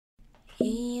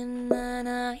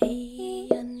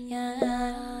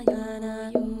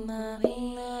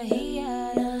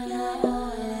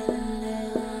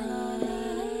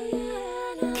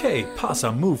Pasa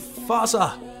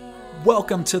Mufasa.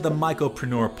 Welcome to the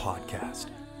Mycopreneur Podcast.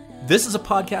 This is a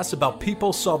podcast about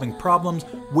people solving problems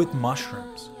with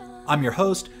mushrooms. I'm your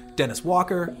host, Dennis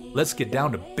Walker. Let's get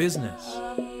down to business.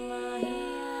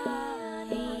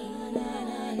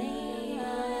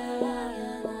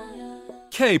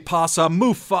 K Pasa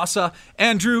Mufasa,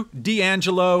 Andrew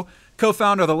D'Angelo,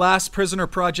 co-founder of the Last Prisoner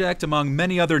Project, among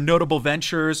many other notable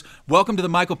ventures. Welcome to the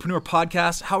Mycopreneur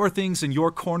Podcast. How are things in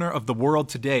your corner of the world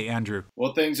today, Andrew?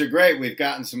 Well, things are great. We've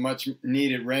gotten some much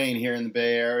needed rain here in the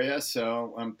Bay Area,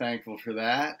 so I'm thankful for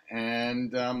that.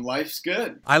 And life's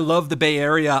good. I love the Bay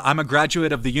Area. I'm a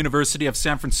graduate of the University of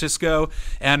San Francisco,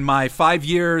 and my 5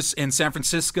 years in San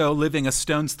Francisco, living a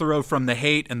stone's throw from the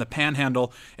Haight and the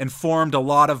Panhandle, informed a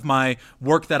lot of my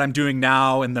work that I'm doing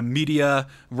now in the media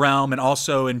realm and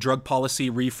also in drug policy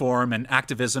reform and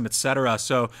activism, etc.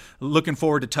 So looking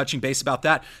forward to touching base about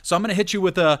that. So I'm going to hit you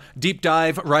with a deep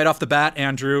dive right off the bat,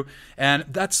 Andrew. And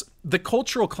that's the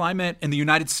cultural climate in the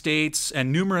United States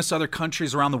and numerous other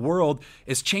countries around the world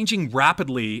is changing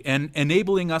rapidly and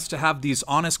enabling us to have these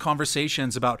honest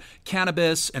conversations about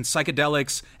cannabis and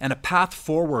psychedelics and a path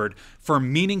forward for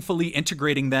meaningfully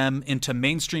integrating them into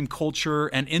mainstream culture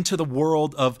and into the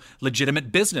world of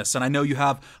legitimate business. And I know you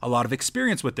have a lot of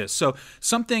experience with this. So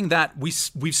something that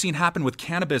we've seen happen with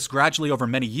cannabis gradually over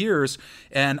many years,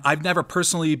 and I've never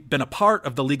personally been a part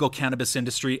of the legal cannabis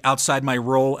industry outside my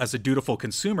role as a dutiful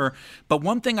consumer. But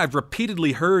one thing I've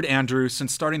repeatedly heard, Andrew,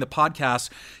 since starting the podcast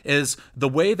is the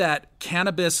way that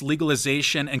cannabis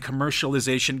legalization and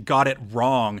commercialization got it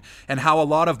wrong, and how a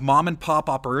lot of mom and pop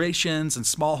operations and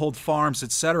smallhold farms,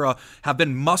 etc., have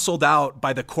been muscled out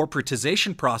by the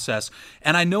corporatization process.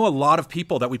 And I know a lot of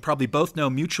people that we probably both know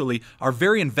mutually are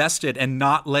very invested in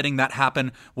not letting that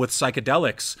happen with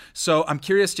psychedelics. So I'm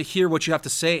curious to hear what you have to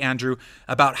say, Andrew,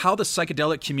 about how the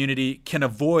psychedelic community can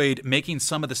avoid making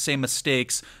some of the same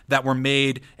mistakes that were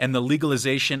made in the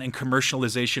legalization and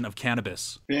commercialization of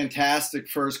cannabis. Fantastic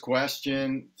first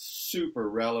question, super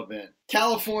relevant.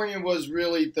 California was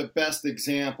really the best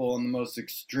example and the most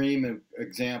extreme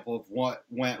example of what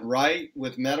went right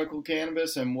with medical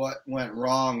cannabis and what went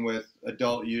wrong with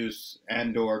adult use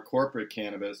and or corporate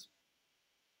cannabis.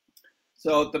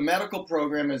 So the medical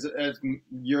program, as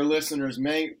your listeners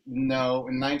may know,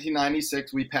 in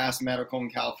 1996 we passed medical in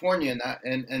California,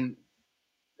 and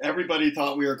everybody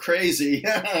thought we were crazy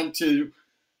to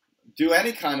do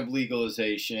any kind of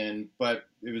legalization, but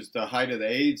it was the height of the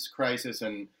AIDS crisis,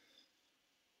 and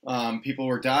people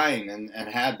were dying and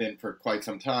had been for quite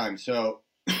some time. So,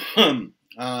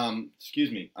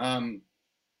 excuse me.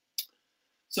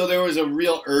 So there was a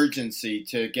real urgency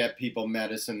to get people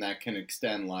medicine that can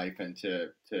extend life and to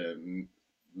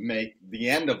make the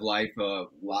end of life a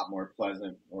lot more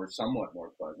pleasant, or somewhat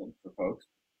more pleasant for folks.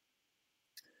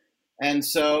 And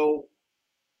so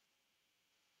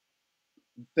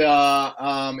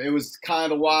it was kind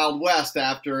of the Wild West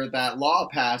after that law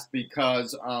passed,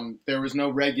 because there was no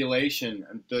regulation.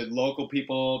 The local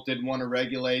people didn't want to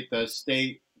regulate. The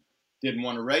state didn't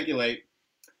want to regulate.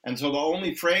 And so the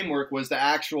only framework was the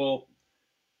actual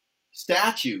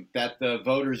statute that the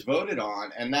voters voted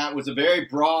on. And that was a very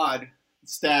broad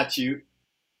statute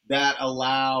that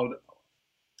allowed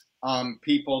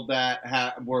people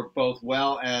that were both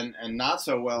well and not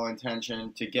so well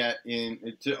intentioned to get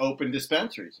in to open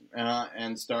dispensaries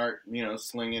and start,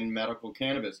 slinging medical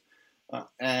cannabis.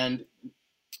 And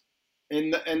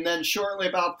then shortly,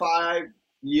 about 5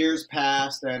 years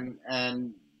passed,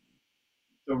 and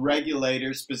the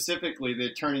regulators, specifically the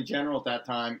Attorney General at that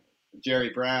time,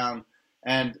 Jerry Brown,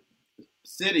 and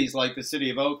cities like the city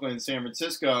of Oakland and San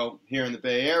Francisco here in the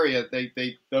Bay Area,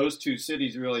 those two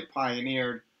cities really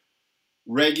pioneered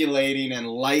regulating and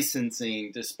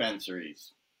licensing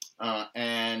dispensaries.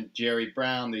 And Jerry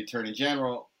Brown, the Attorney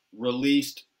General,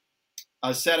 released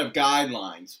a set of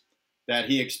guidelines that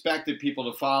he expected people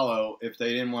to follow if they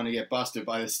didn't want to get busted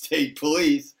by the state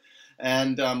police.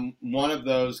 And one of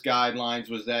those guidelines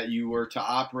was that you were to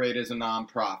operate as a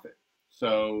nonprofit.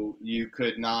 So you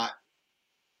could not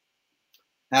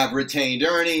have retained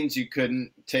earnings, you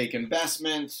couldn't take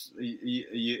investments,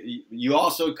 you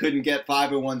also couldn't get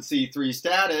 501c3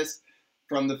 status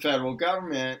from the federal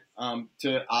government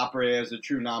to operate as a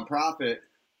true nonprofit,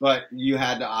 but you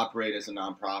had to operate as a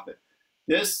nonprofit.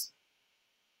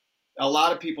 A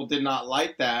lot of people did not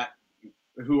like that,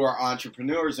 who are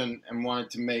entrepreneurs and wanted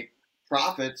to make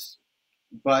profits,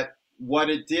 but what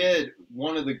it did,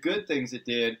 one of the good things it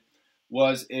did,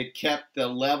 was it kept the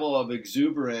level of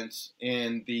exuberance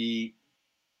in the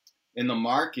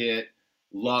market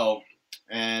low,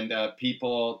 and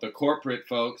people, the corporate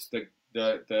folks,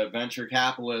 the venture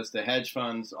capitalists, the hedge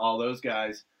funds, all those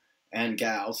guys, and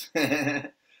gals,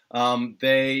 they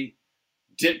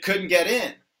couldn't get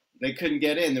in. They couldn't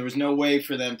get in. There was no way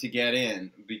for them to get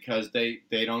in because they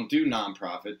don't do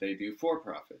nonprofit. They do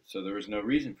for-profit. So there was no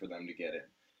reason for them to get in.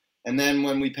 And then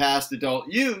when we passed adult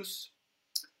use,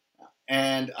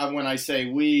 and when I say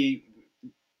we,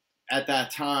 at that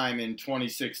time in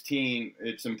 2016,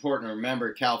 it's important to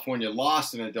remember California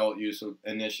lost an adult use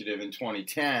initiative in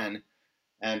 2010.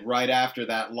 And right after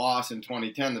that loss in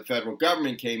 2010, the federal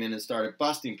government came in and started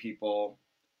busting people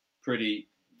pretty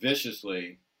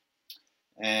viciously.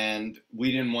 And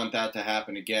we didn't want that to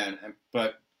happen again.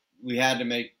 But we had to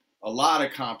make a lot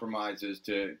of compromises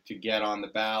to get on the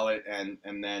ballot and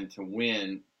then to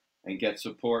win and get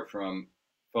support from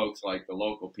folks like the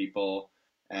local people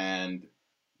and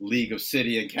League of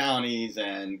City and Counties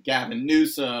and Gavin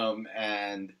Newsom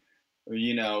and,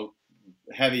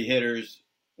 heavy hitters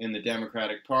in the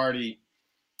Democratic Party.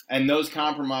 And those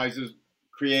compromises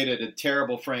created a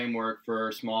terrible framework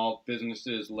for small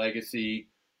businesses, legacy,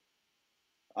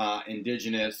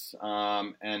 indigenous,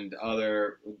 and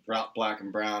other black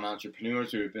and brown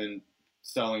entrepreneurs who have been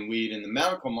selling weed in the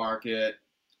medical market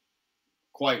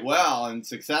quite well and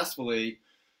successfully,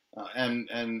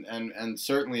 and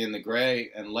certainly in the gray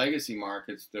and legacy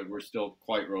markets that were still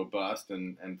quite robust,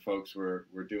 and folks were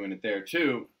doing it there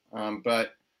too.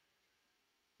 But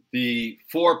the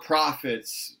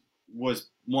for-profits was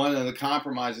one of the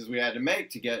compromises we had to make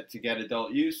to get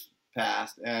adult use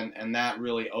passed, and that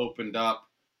really opened up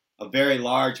a very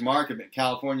large market.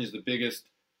 California is the biggest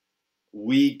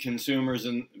weed consumers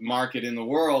and market in the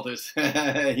world is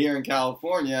here in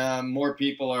California. More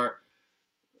people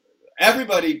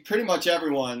pretty much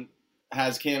everyone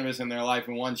has cannabis in their life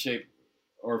in one shape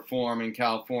or form in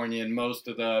California in most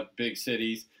of the big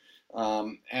cities,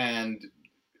 and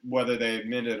whether they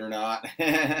admit it or not.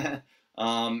 And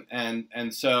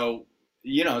so,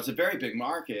 it's a very big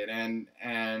market, and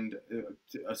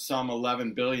some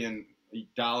 $11 billion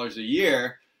a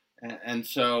year, and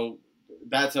so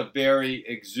that's a very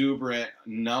exuberant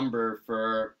number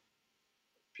for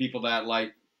people that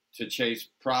like to chase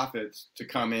profits to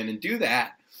come in and do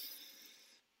that.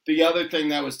 The other thing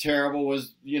that was terrible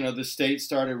was, the state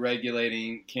started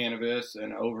regulating cannabis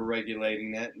and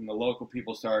over-regulating it, and the local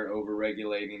people started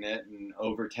over-regulating it and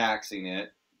overtaxing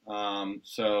it. And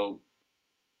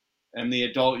the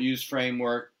adult use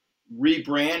framework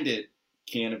rebranded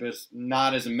cannabis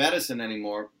not as a medicine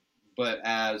anymore, but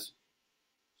as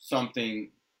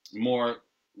something more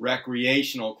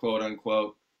recreational, quote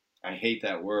unquote. I hate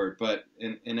that word, but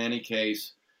in any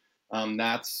case,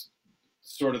 that's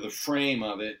sort of the frame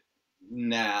of it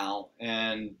now.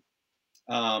 And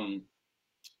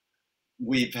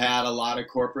we've had a lot of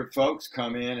corporate folks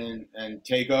come in and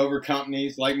take over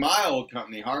companies, like my old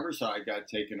company, Harborside, got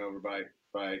taken over by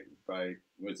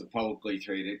was a publicly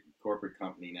traded corporate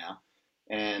company now.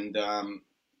 And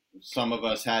some of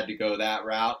us had to go that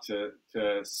route to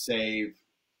save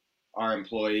our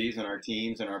employees and our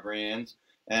teams and our brands.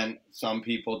 And some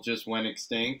people just went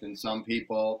extinct, and some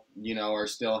people, are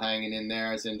still hanging in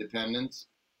there as independents,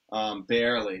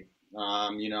 barely. I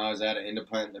was at an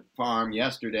independent farm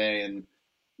yesterday, and,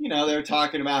 they were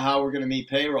talking about how we're going to meet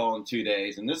payroll in 2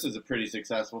 days. And this is a pretty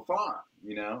successful farm,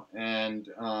 And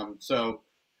so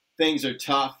things are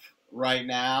tough right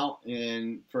now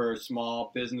for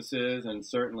small businesses, and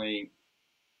certainly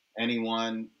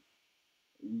anyone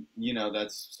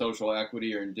that's social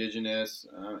equity or indigenous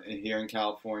here in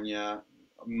California.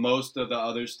 Most of the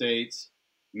other states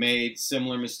made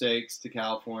similar mistakes to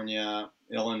California,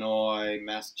 Illinois,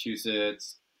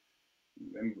 Massachusetts,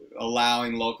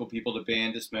 allowing local people to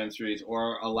ban dispensaries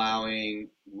or allowing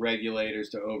regulators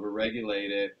to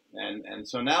over-regulate it. And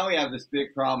so now we have this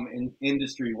big problem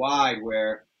industry-wide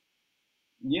where,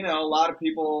 a lot of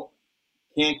people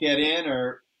can't get in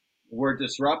or were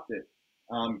disrupted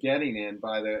getting in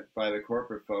by the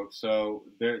corporate folks. So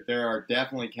there are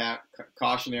definitely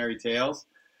cautionary tales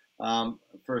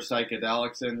for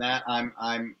psychedelics in that.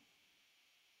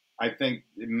 I think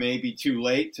it may be too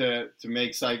late to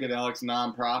make psychedelics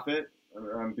nonprofit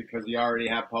because you already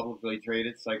have publicly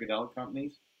traded psychedelic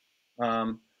companies.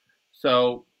 But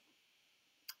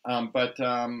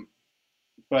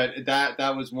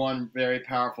that was one very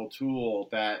powerful tool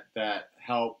that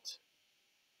helped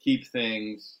keep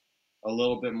things a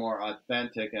little bit more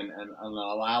authentic and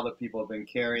allow the people who have been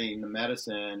carrying the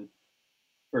medicine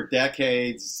for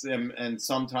decades and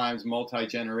sometimes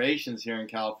multi-generations here in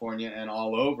California and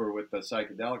all over with the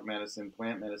psychedelic medicine,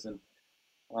 plant medicine.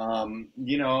 Our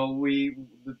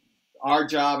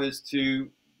job is to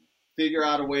figure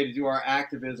out a way to do our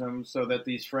activism so that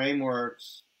these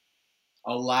frameworks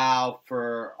allow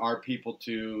for our people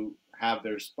to have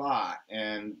their spot.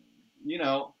 And, you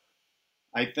know,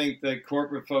 I think that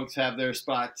corporate folks have their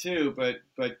spot too,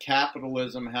 but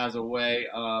capitalism has a way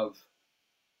of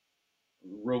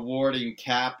rewarding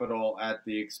capital at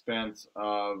the expense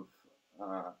of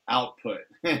output,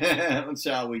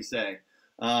 shall we say?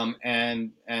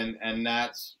 And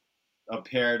that's a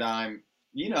paradigm.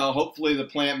 You know, hopefully the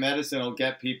plant medicine will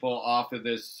get people off of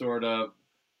this sort of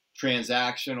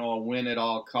transactional, win at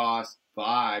all cost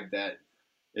vibe that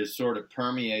is sort of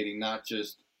permeating not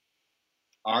just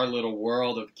our little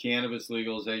world of cannabis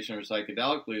legalization or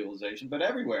psychedelic legalization, but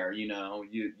everywhere. You know,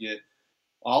 you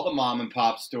all the mom and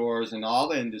pop stores and all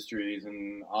the industries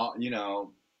and all, you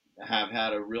know, have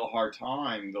had a real hard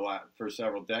time for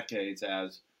several decades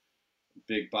as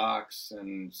big box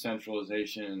and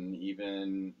centralization,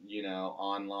 even, you know,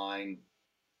 online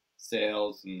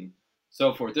sales and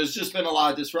so forth. There's just been a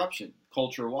lot of disruption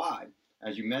culture-wide,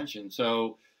 as you mentioned.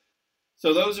 So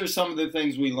those are some of the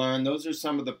things we learned. Those are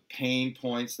some of the pain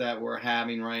points that we're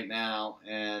having right now.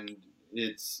 And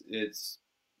it's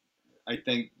I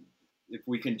think if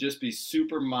we can just be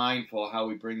super mindful how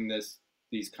we bring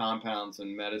these compounds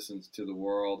and medicines to the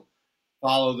world,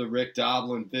 follow the Rick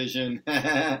Doblin vision,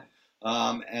 and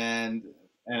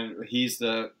he's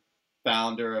the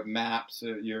founder of MAPS.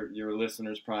 Your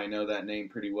listeners probably know that name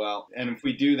pretty well. And if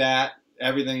we do that,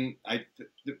 everything,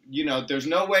 you know, there's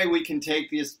no way we can take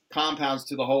these compounds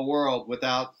to the whole world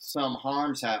without some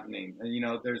harms happening. And, you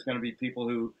know, there's going to be people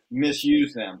who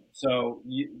misuse them. So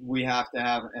we have to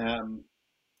have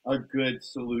a good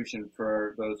solution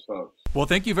for those folks. Well,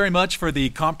 thank you very much for the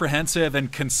comprehensive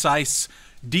and concise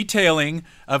detailing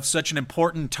of such an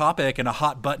important topic and a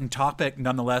hot button topic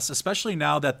nonetheless, especially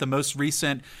now that the most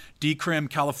recent Decrim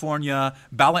California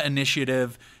ballot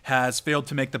initiative has failed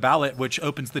to make the ballot, which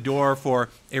opens the door for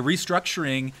a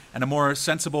restructuring and a more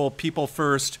sensible people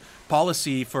first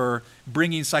policy for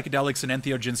bringing psychedelics and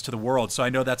entheogens to the world. So I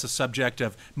know that's a subject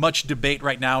of much debate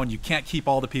right now, and you can't keep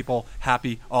all the people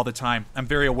happy all the time. I'm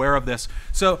very aware of this.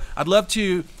 So I'd love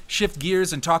to shift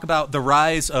gears and talk about the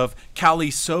rise of Cali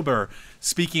Sober.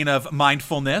 Speaking of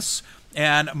mindfulness,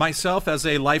 and myself as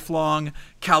a lifelong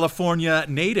California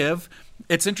native,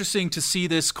 it's interesting to see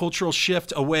this cultural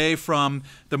shift away from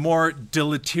the more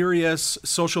deleterious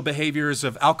social behaviors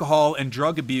of alcohol and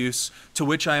drug abuse, to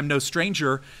which I am no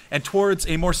stranger, and towards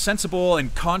a more sensible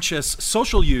and conscious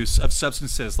social use of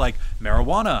substances like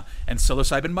marijuana and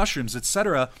psilocybin mushrooms,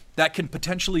 etc., that can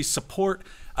potentially support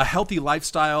a healthy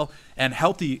lifestyle and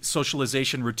healthy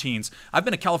socialization routines. I've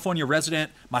been a California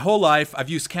resident my whole life. I've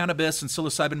used cannabis and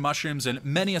psilocybin mushrooms in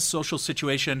many a social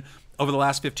situation over the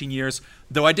last 15 years,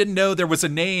 though I didn't know there was a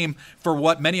name for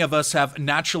what many of us have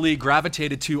naturally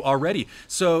gravitated to already.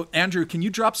 So, Andrew, can you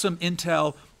drop some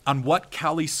intel on what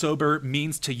Cali Sober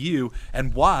means to you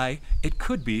and why it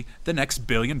could be the next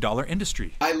billion-dollar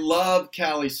industry? I love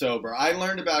Cali Sober. I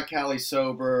learned about Cali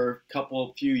Sober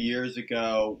a few years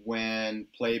ago when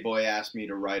Playboy asked me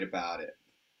to write about it.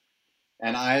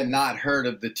 And I had not heard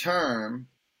of the term,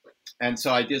 and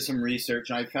so I did some research,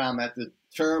 and I found that the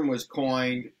term was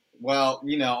coined, well,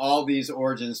 you know, all these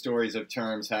origin stories of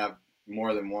terms have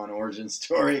more than one origin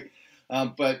story,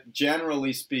 but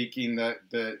generally speaking,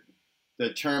 the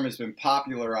term has been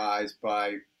popularized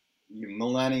by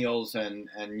millennials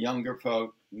and younger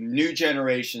folk, new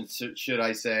generations, should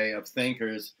I say, of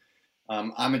thinkers.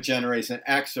 I'm a Generation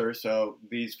Xer, so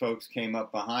these folks came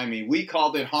up behind me. We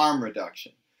called it harm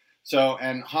reduction. So,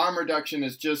 and harm reduction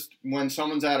is just when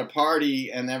someone's at a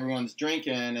party and everyone's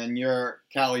drinking and you're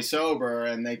Cali Sober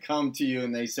and they come to you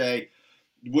and they say,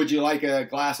 would you like a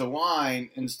glass of wine?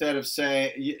 Instead of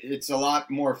saying, it's a lot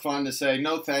more fun to say,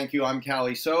 no, thank you, I'm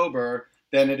Cali Sober,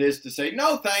 than it is to say,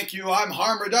 no, thank you, I'm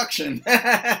harm reduction. So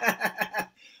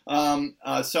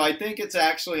I think it's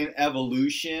actually an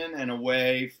evolution and a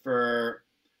way for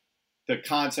the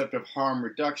concept of harm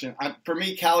reduction. For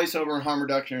me, Cali Sober and harm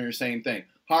reduction are the same thing.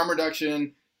 Harm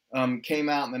reduction came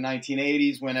out in the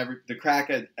 1980s when the crack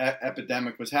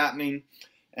epidemic was happening,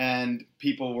 and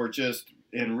people were just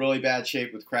in really bad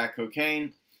shape with crack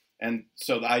cocaine. And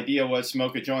so the idea was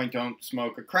smoke a joint, don't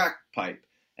smoke a crack pipe.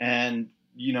 And,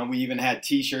 you know, we even had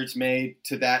T-shirts made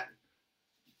to that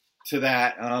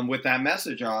with that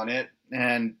message on it,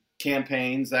 and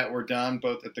campaigns that were done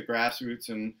both at the grassroots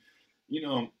and, you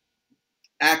know,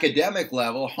 academic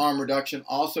level. Harm reduction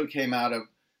also came out of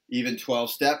even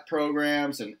 12-step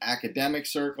programs and academic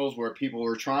circles where people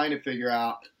were trying to figure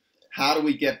out how do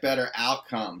we get better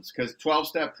outcomes, because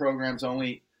 12-step programs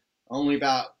only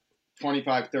about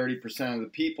 25-30% of the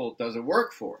people does it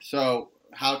work for. So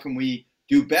how can we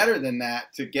do better than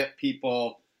that to get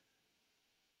people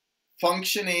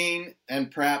functioning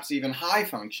and perhaps even high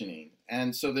functioning.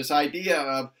 And so this idea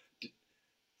of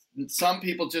some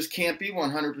people just can't be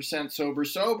 100%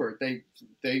 sober.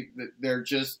 They're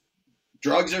just,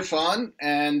 drugs are fun,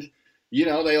 and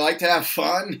they like to have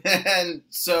fun, and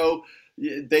so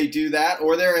they do that,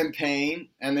 or they're in pain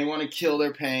and they want to kill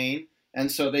their pain,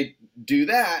 and so they do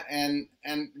that. And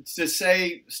to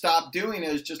say stop doing it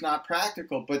is just not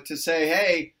practical. But to say,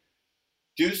 hey,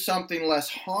 do something less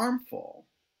harmful.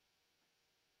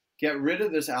 Get rid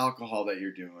of this alcohol that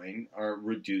you're doing, or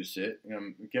reduce it.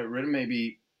 Get rid of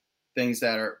maybe things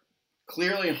that are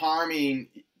clearly harming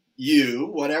you,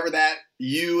 whatever that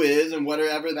you is and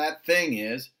whatever that thing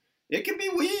is. It could be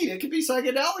weed. It could be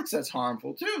psychedelics that's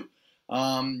harmful too.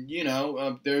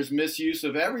 There's misuse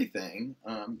of everything.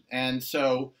 And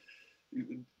so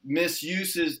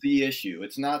misuse is the issue.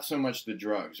 It's not so much the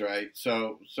drugs, right?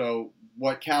 So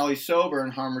what Cali Sober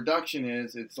and harm reduction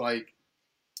is, it's like,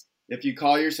 if you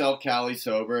call yourself Cali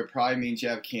Sober, it probably means you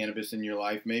have cannabis in your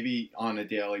life, maybe on a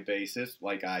daily basis,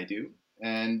 like I do.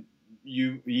 And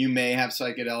you may have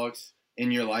psychedelics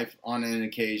in your life on an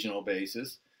occasional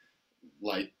basis,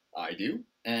 like I do.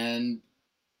 And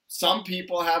some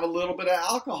people have a little bit of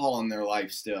alcohol in their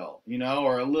life still,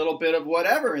 or a little bit of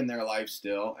whatever in their life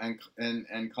still,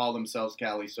 and call themselves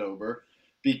Cali Sober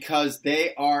because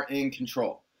they are in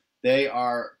control. They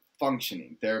are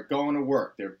functioning. They're going to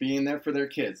work. They're being there for their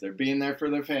kids. They're being there for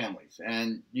their families.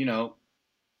 And,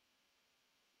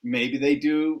 maybe they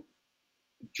do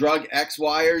drug X,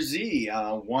 Y, or Z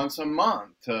once a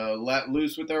month to let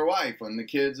loose with their wife when the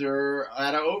kids are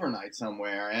at an overnight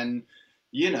somewhere. And,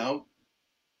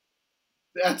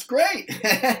 that's great.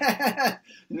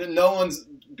 No one's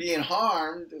being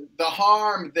harmed. The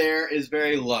harm there is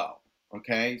very low.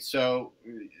 Okay. So,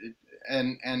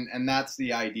 and that's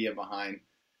the idea behind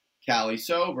Cali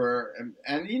Sober.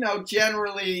 And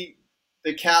generally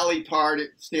the Cali part, it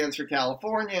stands for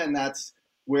California, and that's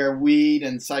where weed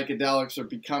and psychedelics are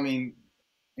becoming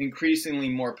increasingly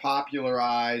more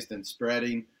popularized and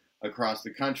spreading across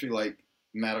the country, like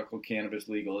medical cannabis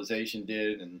legalization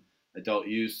did, and adult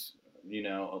use,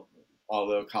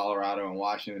 although Colorado and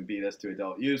Washington beat us to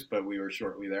adult use, but we were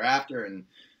shortly thereafter.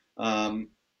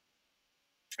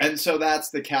 And so that's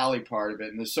the Cali part of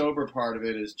it. And the sober part of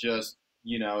it is just,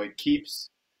 it keeps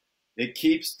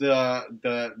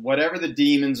the whatever the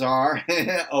demons are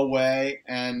away,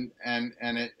 and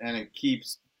it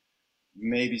keeps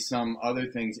maybe some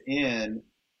other things in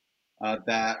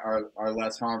that are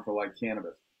less harmful, like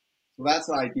cannabis. So that's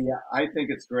the idea. I think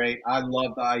it's great. I'm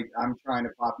trying to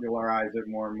popularize it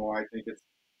more and more. I think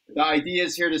the idea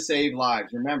is here to save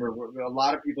lives. Remember, a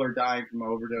lot of people are dying from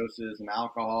overdoses and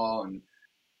alcohol, and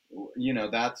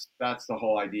that's the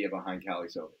whole idea behind Cali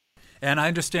Sober. And I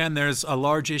understand there's a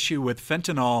large issue with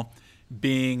fentanyl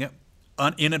being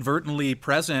inadvertently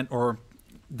present, or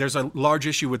there's a large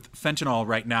issue with fentanyl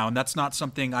right now, and that's not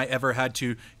something I ever had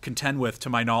to contend with, to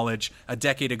my knowledge, a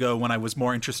decade ago when I was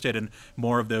more interested in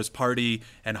more of those party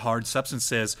and hard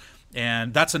substances.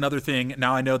 And that's another thing.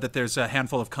 Now I know that there's a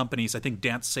handful of companies, I think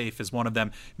DanceSafe is one of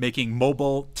them, making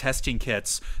mobile testing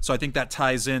kits. So I think that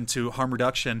ties into harm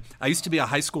reduction. I used to be a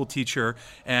high school teacher,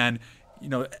 and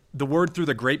the word through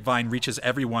the grapevine reaches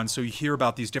everyone. So you hear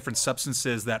about these different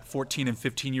substances that 14 and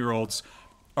 15-year-olds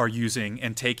are using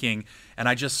and taking. And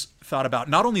I just thought about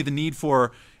not only the need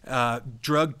for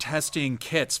drug testing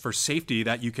kits for safety,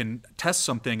 that you can test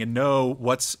something and know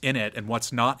what's in it and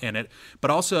what's not in it,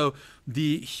 but also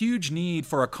the huge need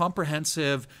for a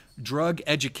comprehensive drug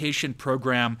education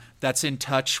program that's in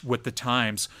touch with the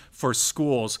times for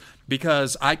schools.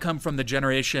 Because I come from the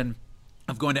generation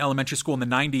of going to elementary school in the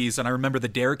 90s, and I remember the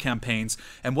DARE campaigns,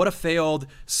 and what a failed,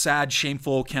 sad,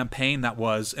 shameful campaign that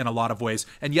was in a lot of ways,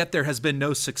 and yet there has been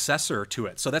no successor to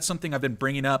it. So that's something I've been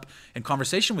bringing up in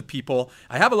conversation with people.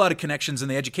 I have a lot of connections in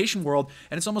the education world,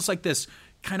 and it's almost like this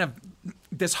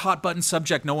hot button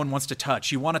subject no one wants to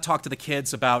touch. You want to talk to the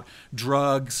kids about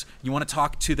drugs, you want to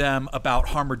talk to them about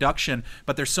harm reduction,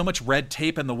 but there's so much red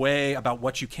tape in the way about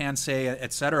what you can say,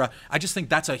 etc. I just think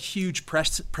that's a huge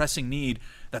pressing need,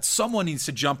 that someone needs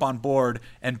to jump on board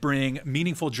and bring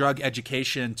meaningful drug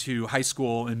education to high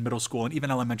school and middle school and even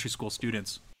elementary school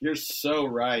students. You're so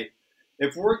right.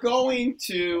 If we're going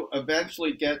to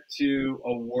eventually get to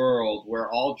a world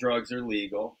where all drugs are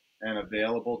legal and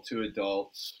available to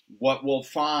adults, what we'll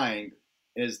find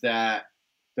is that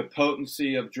the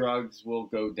potency of drugs will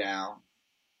go down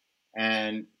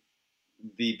and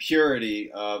the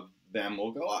purity of them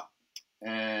will go up.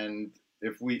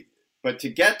 But to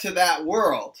get to that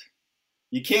world,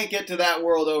 you can't get to that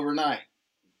world overnight,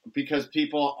 because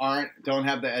people don't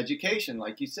have the education,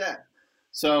 like you said.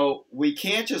 So we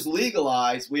can't just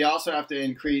legalize. We also have to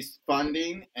increase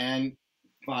funding and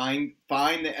find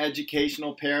the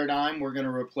educational paradigm we're going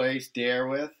to replace DARE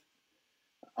with,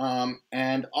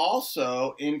 and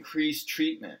also increase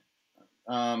treatment.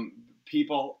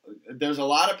 There's a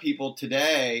lot of people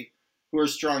today who are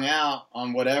strung out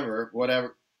on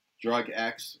whatever drug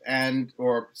X and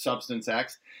or substance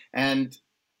X, and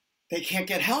they can't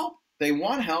get help. They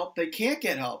want help, they can't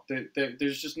get help.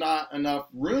 There's just not enough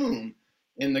room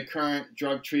in the current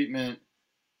drug treatment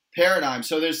paradigm.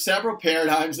 So there's several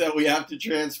paradigms that we have to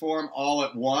transform all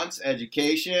at once: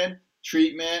 education,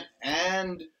 treatment,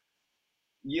 and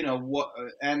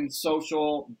and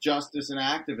social justice and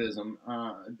activism.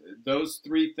 Those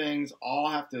three things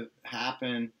all have to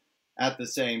happen at the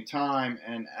same time.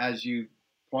 And as you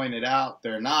pointed out,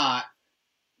 they're not.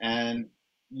 And,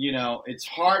 it's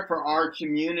hard for our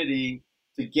community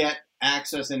to get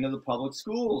access into the public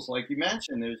schools. Like you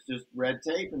mentioned, there's just red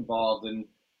tape involved, and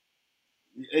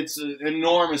it's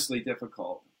enormously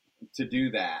difficult to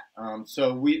do that.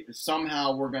 So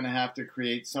we're going to have to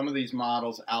create some of these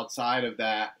models outside of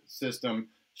that system,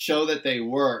 show that they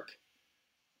work,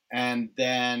 and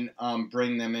then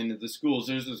bring them into the schools.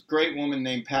 There's this great woman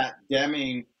named Pat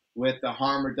Deming with the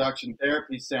Harm Reduction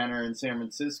Therapy Center in San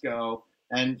Francisco,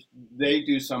 and they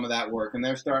do some of that work, and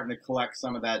they're starting to collect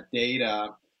some of that data.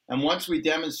 And once we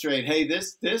demonstrate, hey,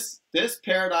 this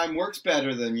paradigm works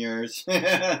better than yours,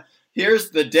 here's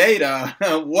the data.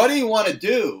 What do you want to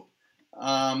do?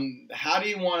 How do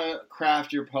you want to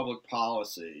craft your public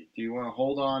policy? Do you want to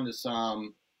hold on to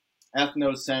some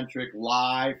ethnocentric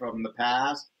lie from the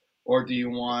past, or do you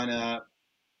want to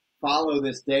follow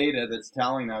this data that's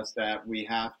telling us that we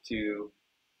have to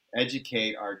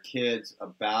educate our kids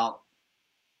about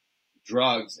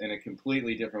drugs in a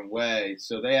completely different way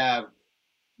so they have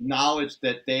knowledge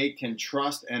that they can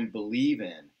trust and believe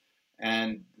in,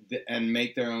 and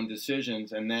make their own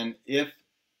decisions? And then if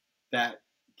that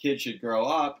kid should grow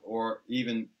up or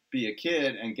even be a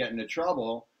kid and get into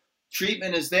trouble,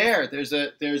 treatment is there. There's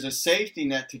a safety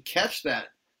net to catch that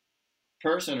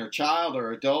person or child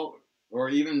or adult or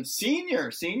even senior.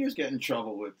 Seniors get in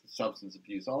trouble with substance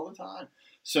abuse all the time.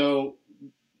 So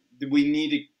we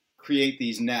need to create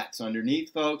these nets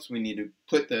underneath folks. We need to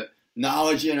put the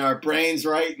knowledge in our brains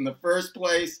right in the first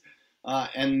place,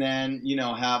 and then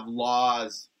have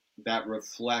laws that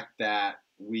reflect that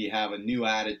we have a new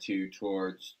attitude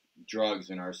towards drugs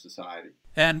in our society.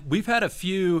 And we've had a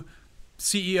few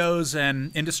CEOs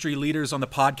and industry leaders on the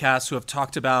podcast who have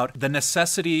talked about the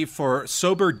necessity for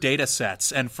sober data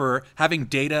sets and for having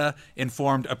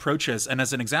data-informed approaches. And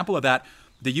as an example of that,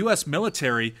 the U.S.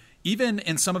 military, even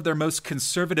in some of their most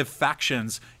conservative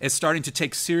factions, is starting to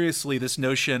take seriously this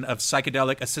notion of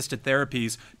psychedelic-assisted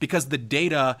therapies because the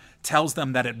data tells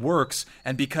them that it works,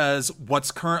 and because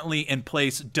what's currently in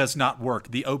place does not work.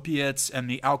 The opiates and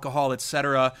the alcohol,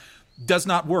 etc., does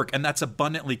not work, and that's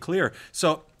abundantly clear.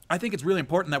 So I think it's really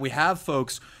important that we have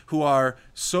folks who are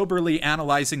soberly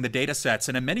analyzing the data sets.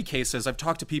 And in many cases, I've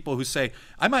talked to people who say,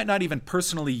 I might not even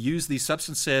personally use these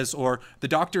substances, or the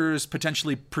doctors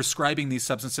potentially prescribing these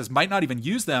substances might not even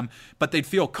use them, but they'd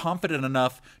feel confident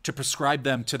enough to prescribe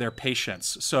them to their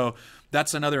patients. So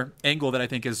that's another angle that I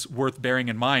think is worth bearing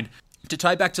in mind. To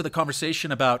tie back to the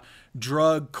conversation about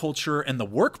drug culture in the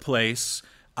workplace,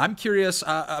 I'm curious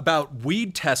about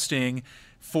weed testing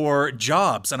for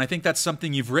jobs. And I think that's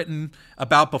something you've written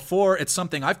about before. It's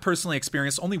something I've personally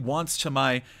experienced only once to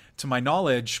my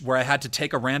knowledge, where I had to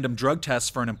take a random drug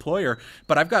test for an employer.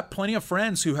 But I've got plenty of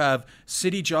friends who have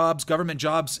city jobs, government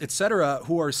jobs, etc.,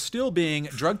 who are still being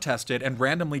drug tested and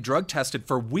randomly drug tested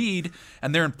for weed,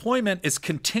 and their employment is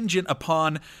contingent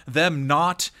upon them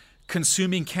not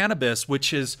consuming cannabis,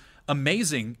 which is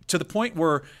amazing, to the point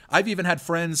where I've even had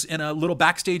friends in a little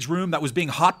backstage room that was being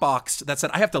hotboxed that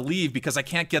said, I have to leave because I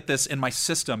can't get this in my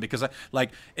system because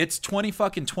it's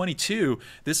 2022.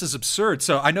 This is absurd.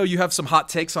 So I know you have some hot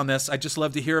takes on this. I'd just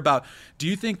love to hear about, do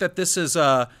you think that this is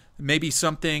maybe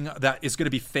something that is going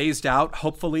to be phased out,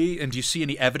 hopefully, and do you see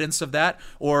any evidence of that?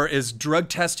 Or is drug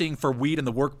testing for weed in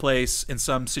the workplace in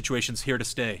some situations here to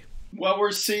stay? Well,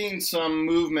 we're seeing some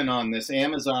movement on this.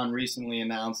 Amazon recently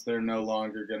announced they're no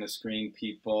longer going to screen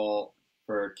people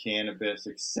for cannabis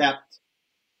except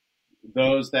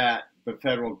those that the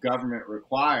federal government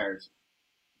requires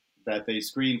that they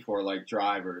screen for, like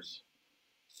drivers.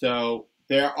 So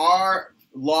there are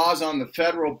laws on the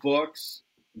federal books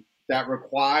that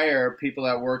require people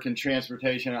that work in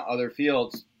transportation and other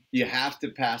fields, you have to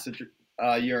pass a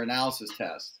urinalysis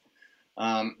test.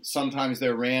 Sometimes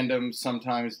they're random,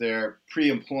 sometimes they're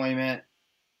pre-employment,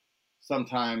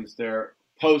 sometimes they're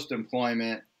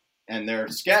post-employment. and they're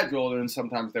scheduled, and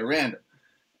sometimes they're random.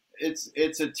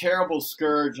 It's a terrible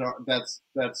scourge that's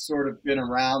sort of been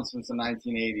around since the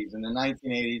 1980s. In the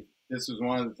 1980s, this was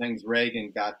one of the things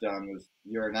Reagan got done, was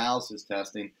urinalysis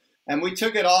testing, and we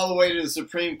took it all the way to the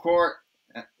Supreme Court,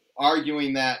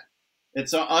 arguing that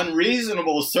it's an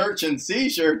unreasonable search and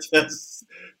seizure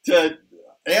to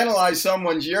analyze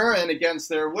someone's urine against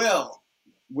their will.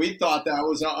 We thought that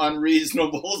was an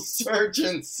unreasonable search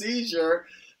and seizure.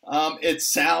 It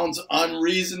sounds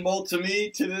unreasonable to me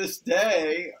to this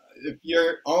day. If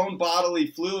your own bodily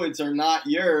fluids are not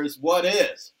yours, what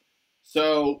is?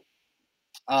 So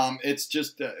it's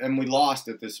just, and we lost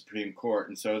at the Supreme Court,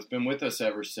 and so it's been with us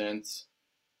ever since.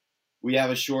 We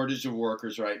have a shortage of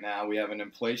workers right now. We have an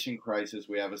inflation crisis.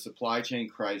 We have a supply chain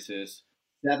crisis.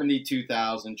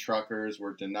 72,000 truckers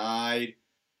were denied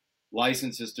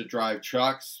licenses to drive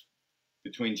trucks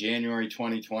between January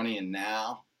 2020 and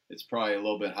now. It's probably a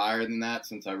little bit higher than that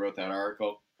since I wrote that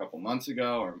article a couple months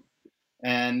ago.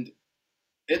 And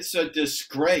it's a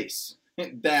disgrace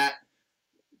that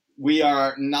we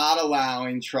are not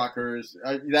allowing truckers,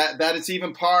 that it's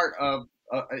even part of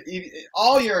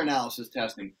all urinalysis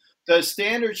testing. The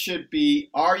standard should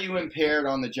be, are you impaired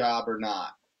on the job or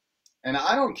not? And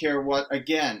I don't care what,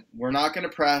 again, we're not going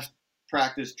to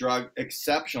practice drug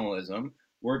exceptionalism.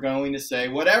 We're going to say,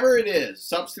 whatever it is,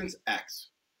 substance X.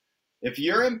 If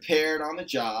you're impaired on the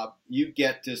job, you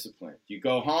get disciplined. You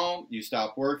go home, you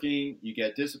stop working, you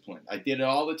get disciplined. I did it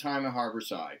all the time at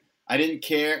Harborside. I didn't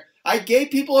care. I gave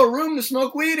people a room to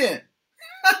smoke weed in.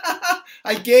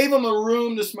 I gave them a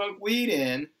room to smoke weed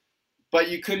in, but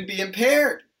you couldn't be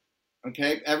impaired.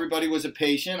 Okay, everybody was a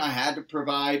patient. I had to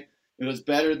provide. It was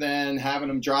better than having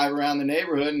them drive around the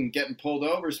neighborhood and getting pulled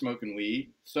over smoking weed.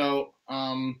 So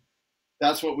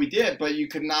that's what we did. But you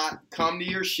could not come to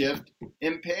your shift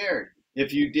impaired.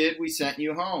 If you did, we sent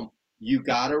you home. You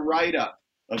got a write-up.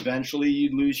 Eventually,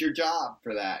 you'd lose your job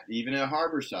for that, even at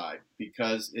Harborside,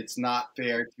 because it's not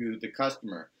fair to the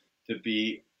customer to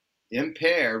be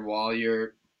impaired while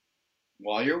you're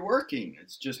working.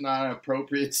 It's just not an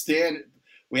appropriate standard.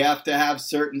 We have to have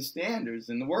certain standards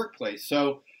in the workplace.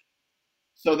 So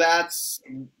that's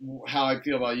how I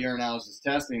feel about urinalysis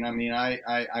testing. I mean,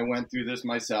 I went through this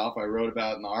myself. I wrote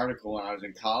about it in the article when I was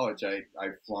in college. I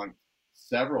flunked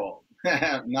several,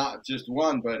 not just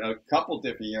one, but a couple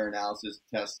different urinalysis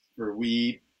tests for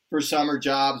weed, for summer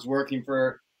jobs, working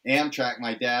for Amtrak.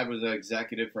 My dad was an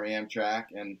executive for Amtrak,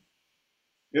 and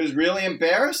it was really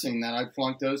embarrassing that I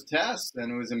flunked those tests,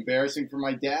 and it was embarrassing for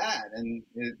my dad, and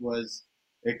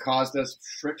it caused us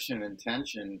friction and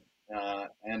tension,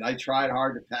 and I tried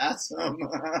hard to pass them,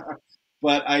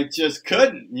 but I just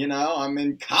couldn't. I'm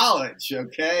in college,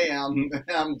 okay?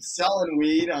 I'm selling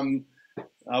weed. I'm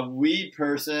a weed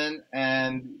person,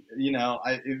 and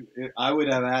I would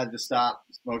have had to stop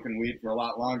smoking weed for a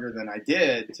lot longer than I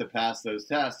did to pass those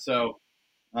tests. So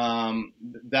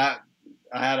that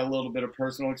I had a little bit of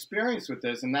personal experience with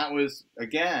this, and that was,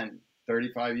 again,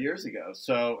 35 years ago.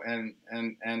 So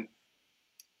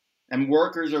and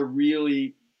workers are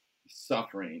really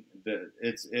suffering.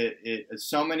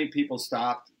 So many people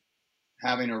stopped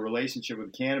having a relationship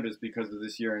with cannabis because of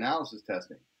this urinalysis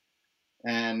testing.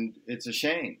 And it's a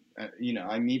shame.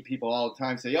 I meet people all the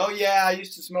time say, oh, yeah, I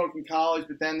used to smoke in college,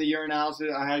 but then the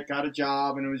urinalysis, I had got a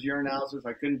job and it was urinalysis.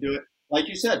 I couldn't do it. Like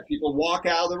you said, people walk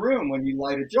out of the room when you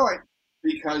light a joint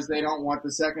because they don't want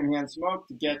the secondhand smoke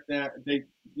to get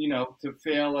to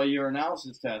fail a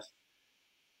urinalysis test.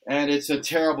 And it's a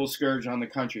terrible scourge on the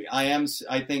country. I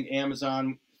think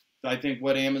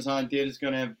what Amazon did is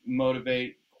going to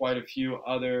motivate quite a few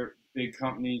other big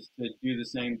companies to do the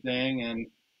same thing,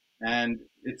 and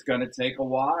it's going to take a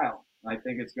while. I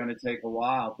think it's going to take a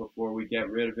while before we get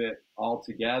rid of it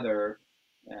altogether.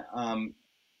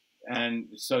 And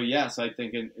so, yes, I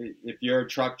think if you're a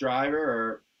truck driver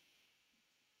or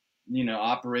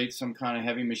operate some kind of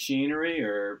heavy machinery,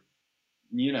 or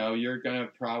you're going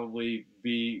to probably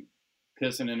be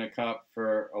pissing in a cup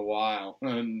for a while,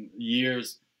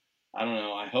 years. I don't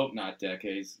know. I hope not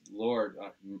decades. Lord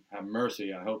have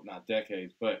mercy. I hope not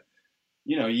decades, but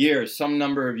years, some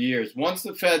number of years. Once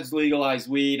the feds legalize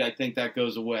weed, I think that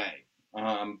goes away.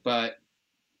 But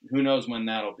who knows when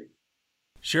that'll be.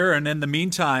 Sure. And in the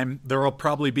meantime, there will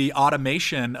probably be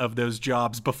automation of those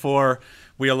jobs before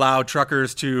we allow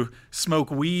truckers to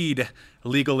smoke weed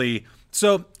legally.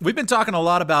 So we've been talking a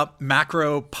lot about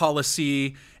macro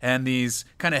policy and these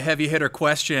kind of heavy hitter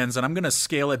questions, and I'm going to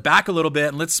scale it back a little bit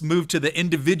and let's move to the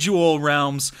individual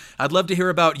realms. I'd love to hear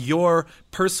about your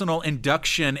personal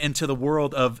induction into the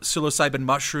world of psilocybin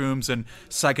mushrooms and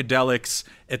psychedelics,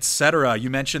 etc. You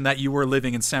mentioned that you were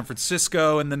living in San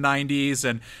Francisco in the 90s,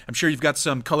 and I'm sure you've got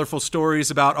some colorful stories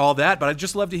about all that, but I'd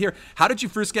just love to hear, how did you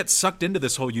first get sucked into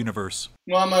this whole universe?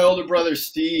 Well, my older brother,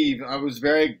 Steve, I was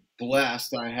very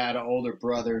blessed. I had an older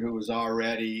brother who was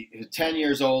already 10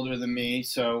 years older than me.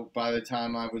 So by the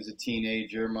time I was a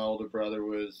teenager, my older brother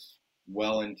was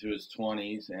well into his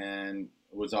 20s and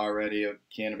was already a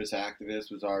cannabis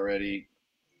activist, was already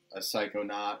a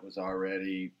psychonaut, was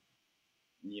already,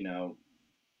 you know,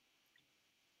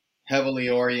 heavily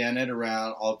oriented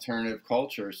around alternative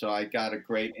culture. So I got a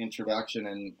great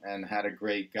introduction and had a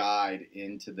great guide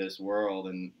into this world.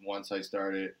 And once I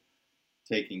started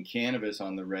taking cannabis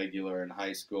on the regular in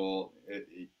high school,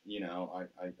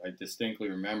 I distinctly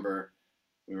remember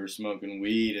we were smoking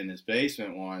weed in his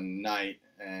basement one night,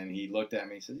 and he looked at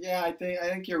me and said, "Yeah, I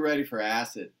think you're ready for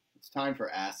acid. It's time for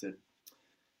acid."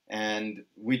 And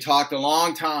we talked a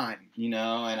long time, and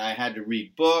I had to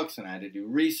read books and I had to do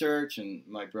research, and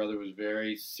my brother was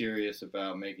very serious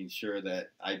about making sure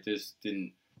that I just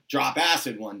didn't drop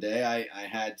acid one day. I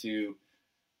had to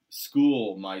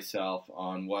school myself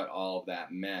on what all of that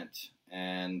meant.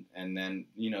 And then,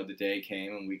 the day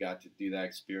came and we got to do that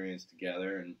experience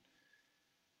together, and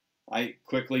I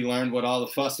quickly learned what all the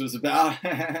fuss was about.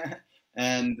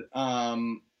 And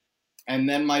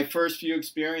then my first few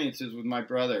experiences with my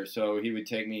brother. So he would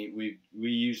take me, we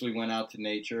usually went out to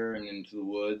nature and into the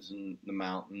woods and the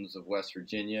mountains of West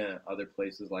Virginia, other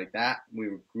places like that.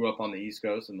 We grew up on the East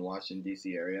Coast in the Washington,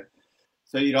 D.C. area.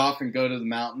 So you'd often go to the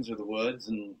mountains or the woods,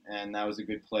 and that was a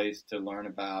good place to learn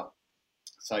about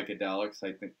psychedelics.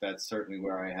 I think that's certainly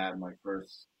where I had my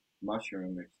first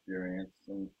mushroom experience.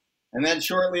 And then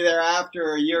shortly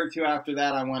thereafter, a year or two after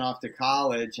that, I went off to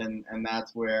college, and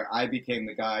that's where I became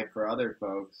the guide for other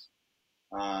folks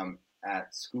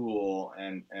at school.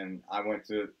 And I went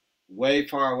to way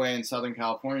far away in Southern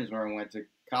California is where I went to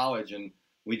college, and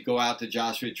we'd go out to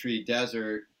Joshua Tree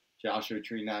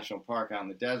National Park out in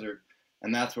the desert,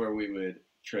 and that's where we would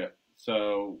trip.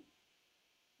 So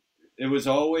it was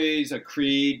always a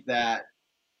creed that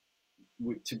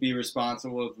to be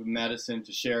responsible with medicine,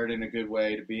 to share it in a good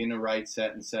way, to be in the right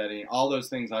set and setting. All those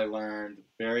things I learned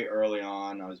very early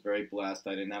on. I was very blessed.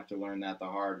 I didn't have to learn that the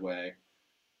hard way.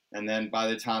 And then by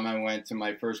the time I went to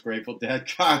my first Grateful Dead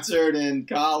concert in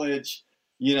college,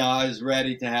 I was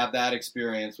ready to have that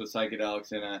experience with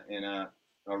psychedelics in a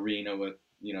arena with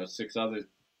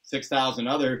 6,000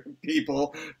 other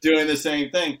people doing the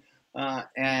same thing,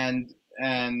 and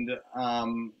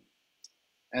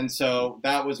so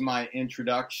that was my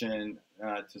introduction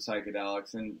to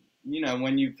psychedelics. And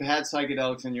when you've had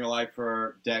psychedelics in your life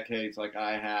for decades, like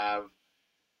I have,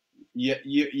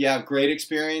 you have great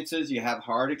experiences, you have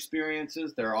hard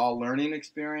experiences. They're all learning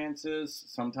experiences.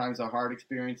 Sometimes the hard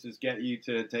experiences get you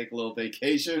to take a little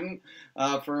vacation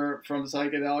from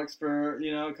psychedelics for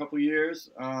a couple of years,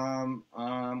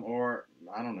 or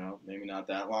I don't know, maybe not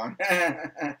that long.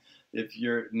 If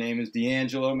your name is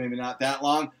D'Angelo, maybe not that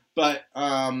long. But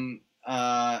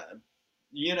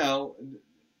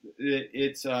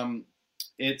it's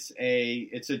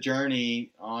a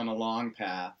journey on a long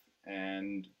path,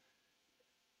 and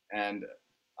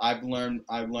I've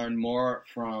learned more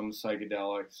from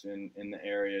psychedelics in the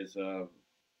areas of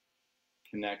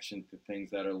connection to things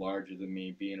that are larger than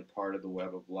me, being a part of the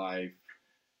web of life.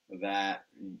 That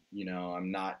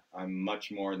I'm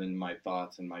much more than my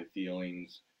thoughts and my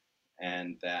feelings,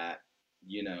 and that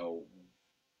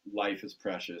life is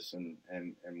precious, and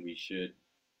we should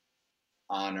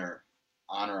honor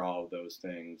all of those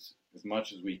things as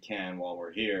much as we can while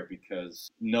we're here,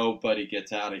 because nobody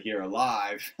gets out of here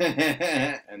alive.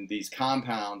 And these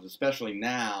compounds, especially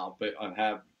now, but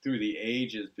have through the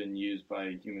ages been used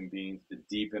by human beings to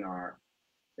deepen our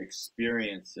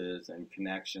experiences and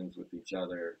connections with each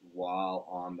other while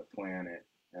on the planet,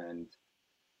 and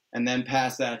then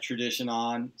pass that tradition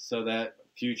on so that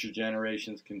future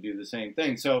generations can do the same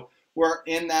thing. So we're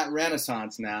in that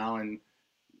renaissance now, and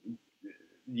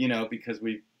because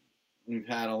we've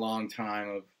had a long time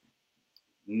of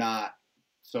not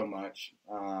so much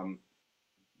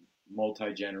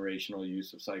multi-generational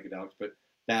use of psychedelics, but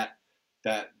that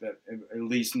at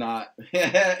least not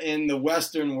in the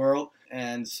Western world.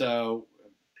 And so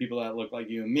people that look like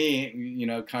you and me,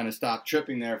 kind of stopped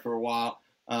tripping there for a while.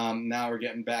 Now we're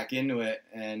getting back into it,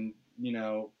 and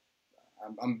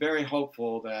I'm very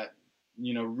hopeful that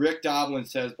Rick Doblin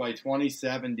says by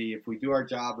 2070, if we do our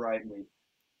job right and we,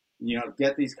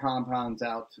 get these compounds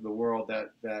out to the world,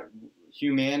 that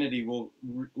humanity will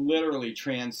literally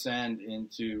transcend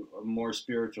into more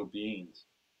spiritual beings.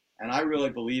 And I really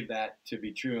believe that to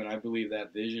be true, and I believe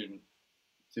that vision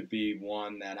to be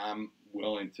one that I'm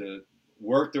willing to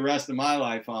work the rest of my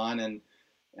life on,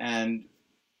 and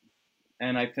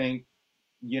I think,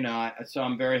 so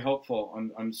I'm very hopeful.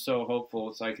 I'm so hopeful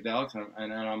with psychedelics,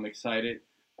 and I'm excited.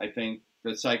 I think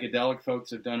the psychedelic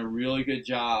folks have done a really good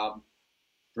job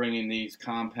bringing these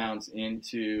compounds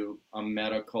into a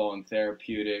medical and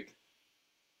therapeutic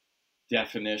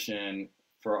definition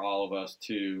for all of us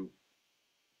to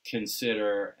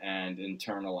consider and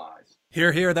internalize.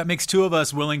 Hear, hear. That makes two of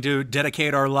us willing to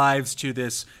dedicate our lives to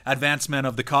this advancement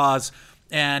of the cause.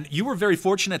 And you were very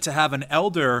fortunate to have an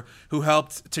elder who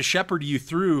helped to shepherd you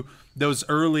through those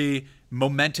early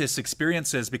momentous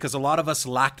experiences, because a lot of us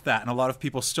lacked that, and a lot of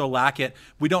people still lack it.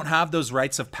 We don't have those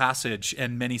rites of passage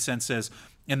in many senses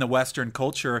in the Western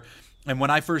culture. And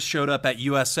when I first showed up at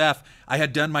USF, I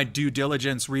had done my due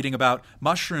diligence reading about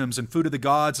mushrooms and food of the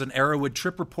gods and Arrowwood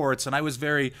trip reports, and I was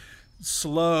very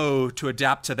slow to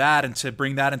adapt to that and to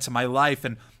bring that into my life.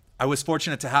 And I was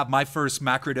fortunate to have my first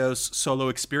macrodose solo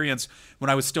experience when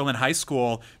I was still in high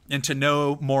school, and to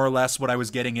know more or less what I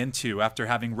was getting into after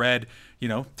having read,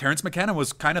 Terence McKenna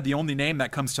was kind of the only name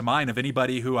that comes to mind of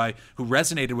anybody who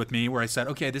resonated with me, where I said,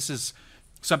 okay, this is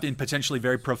something potentially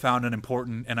very profound and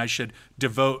important, and I should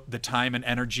devote the time and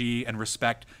energy and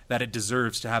respect that it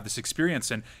deserves to have this experience.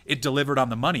 And it delivered on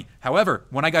the money. However,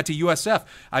 when I got to USF,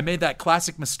 I made that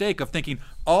classic mistake of thinking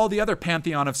all the other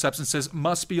pantheon of substances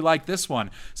must be like this one.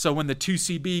 So when the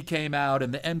 2CB came out,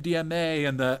 and the MDMA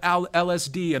and the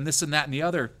LSD and this and that and the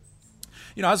other,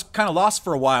 I was kind of lost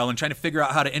for a while and trying to figure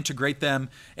out how to integrate them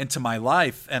into my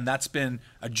life. And that's been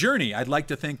a journey. I'd like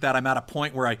to think that I'm at a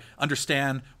point where I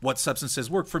understand what substances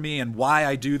work for me and why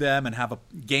I do them, and have a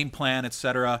game plan,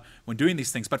 etc., when doing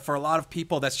these things. But for a lot of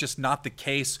people, that's just not the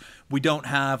case. We don't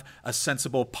have a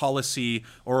sensible policy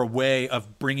or a way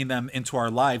of bringing them into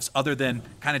our lives other than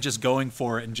kind of just going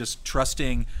for it and just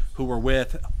trusting who we're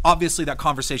with. Obviously, that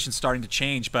conversation's starting to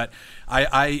change, but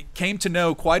I came to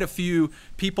know quite a few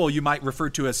people you might refer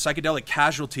to as psychedelic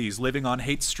casualties living on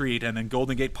Haight Street and in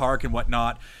Golden Gate Park and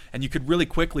whatnot. And you could really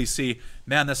quickly see,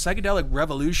 man, the psychedelic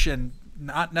revolution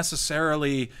not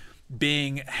necessarily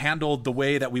being handled the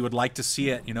way that we would like to see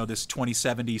it, this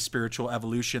 2070 spiritual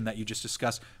evolution that you just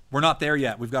discussed. We're not there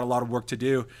yet. We've got a lot of work to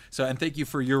do. So, and thank you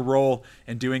for your role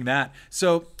in doing that.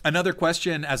 So another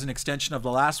question as an extension of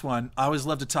the last one, I always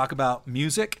love to talk about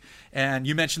music. And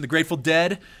you mentioned the Grateful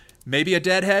Dead. Maybe a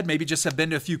Deadhead, maybe just have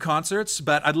been to a few concerts,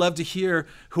 but I'd love to hear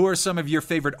who are some of your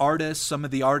favorite artists, some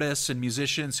of the artists and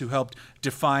musicians who helped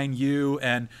define you,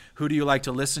 and who do you like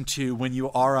to listen to when you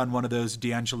are on one of those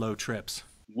D'Angelo trips?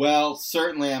 Well,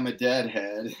 certainly I'm a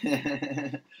Deadhead,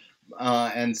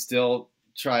 and still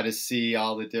try to see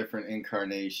all the different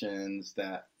incarnations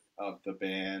of the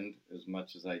band as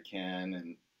much as I can.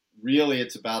 And really,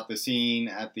 it's about the scene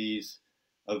at these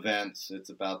events.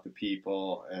 It's about the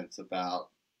people, and it's about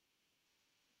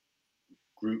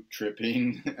group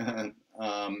tripping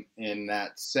in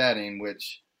that setting,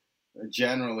 which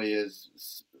generally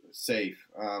is safe.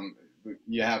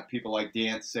 You have people like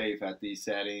Dance Safe at these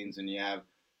settings, and you have,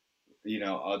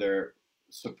 other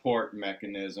support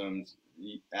mechanisms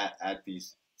at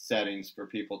these settings for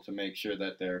people to make sure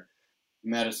that their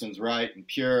medicine's right and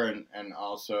pure, and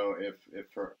also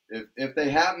if they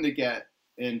happen to get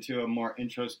into a more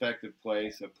introspective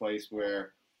place, a place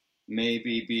where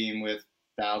maybe being with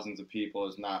thousands of people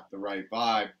is not the right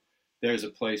vibe, there's a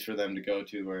place for them to go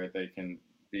to where they can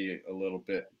be a little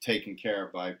bit taken care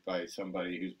of by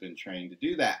somebody who's been trained to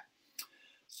do that.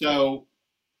 So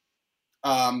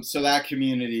that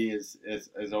community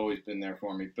has always been there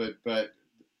for me. But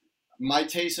my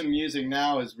taste in music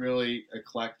now is really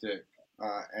eclectic,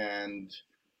 and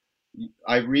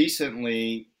I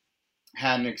recently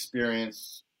had an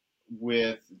experience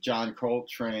with John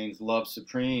Coltrane's Love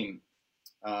Supreme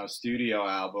studio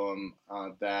album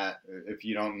that, if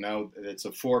you don't know, it's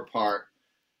a 4-part.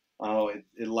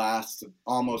 It lasts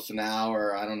almost an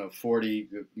hour. I don't know, 40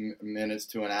 minutes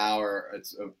to an hour.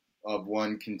 It's of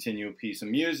one continual piece of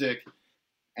music,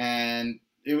 and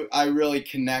I really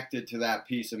connected to that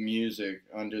piece of music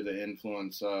under the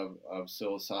influence of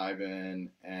psilocybin,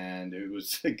 and it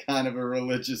was kind of a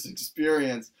religious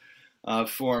experience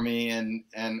for me. And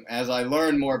as I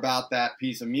learned more about that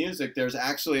piece of music, there's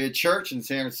actually a church in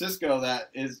San Francisco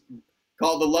that is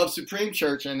called the Love Supreme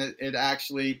Church, and it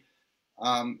actually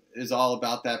is all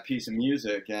about that piece of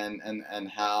music, and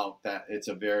how that it's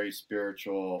a very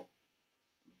spiritual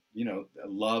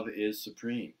love is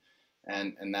supreme,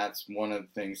 and that's one of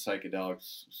the things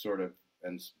psychedelics sort of,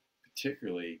 and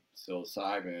particularly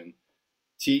psilocybin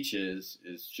teaches,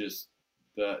 is just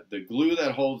the glue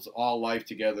that holds all life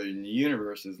together in the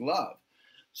universe is love.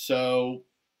 So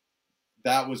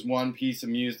that was one piece of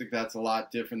music that's a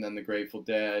lot different than the Grateful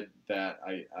Dead that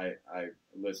I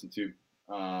listened to.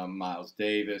 Miles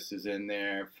Davis is in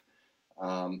there.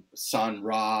 Sun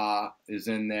Ra is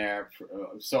in there.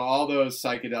 So all those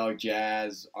psychedelic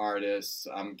jazz artists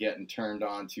I'm getting turned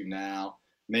on to now.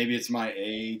 Maybe it's my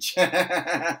age,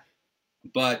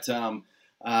 but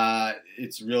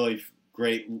it's really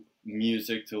great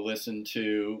music to listen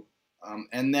to.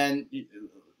 And then,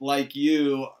 like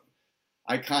you,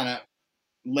 I kind of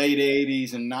late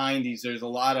 80s and 90s, there's a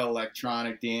lot of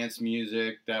electronic dance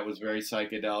music that was very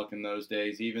psychedelic in those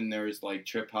days. Even there was like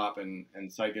trip hop and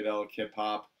psychedelic hip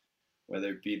hop, whether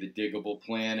it be the Diggable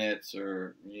Planets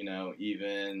or,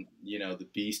 even, the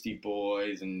Beastie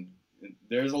Boys. And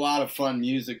there's a lot of fun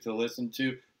music to listen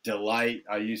to. Delight,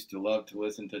 I used to love to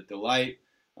listen to Delight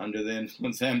under the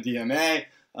influence of MDMA.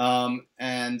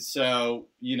 And so,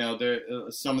 there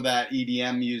some of that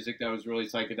EDM music that was really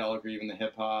psychedelic, or even the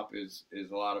hip hop, is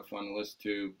a lot of fun to listen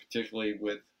to, particularly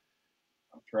with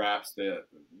perhaps the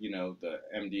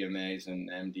MDMAs and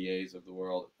MDAs of the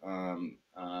world.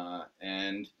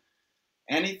 And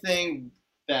anything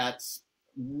that's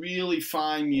really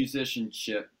fine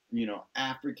musicianship,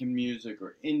 African music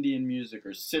or Indian music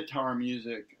or sitar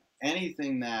music,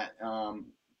 anything that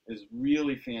is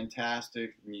really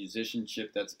fantastic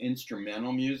musicianship that's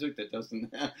instrumental music, that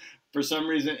doesn't have, for some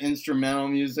reason, instrumental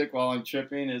music while I'm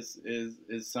tripping is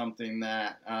something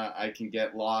that I can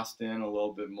get lost in a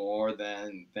little bit more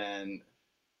than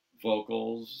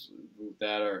vocals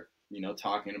that are,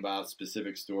 talking about a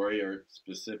specific story or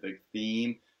specific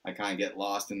theme. I kind of get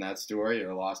lost in that story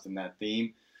or lost in that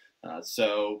theme.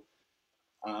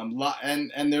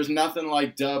 And there's nothing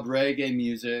like dub reggae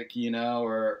music,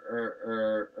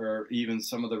 or even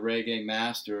some of the reggae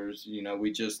masters.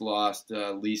 We just lost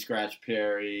Lee Scratch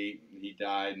Perry. He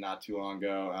died not too long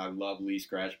ago. I love Lee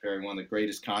Scratch Perry. One of the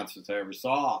greatest concerts I ever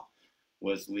saw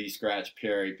was Lee Scratch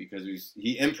Perry, because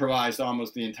he improvised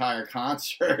almost the entire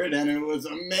concert, and it was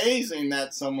amazing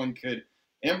that someone could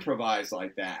improvise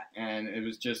like that. And it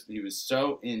was just, he was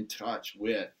so in touch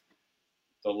with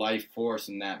the life force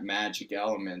and that magic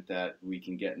element that we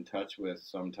can get in touch with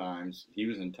sometimes. He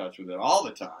was in touch with it all the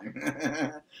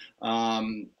time.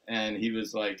 And he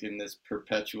was like in this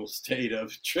perpetual state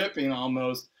of tripping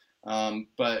almost.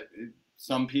 But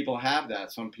some people have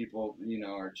that. Some people,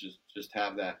 are just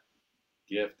have that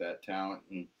gift, that talent,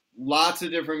 and lots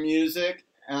of different music,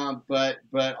 but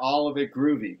all of it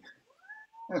groovy.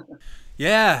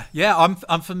 Yeah,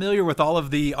 I'm familiar with all of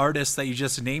the artists that you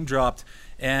just name dropped,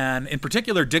 and in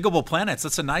particular, Diggable Planets.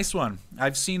 That's a nice one.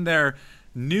 I've seen their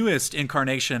newest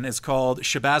incarnation is called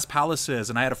Shabazz Palaces,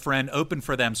 and I had a friend open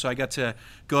for them, so I got to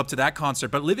go up to that concert.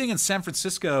 But living in San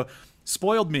Francisco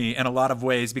spoiled me in a lot of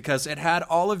ways, because it had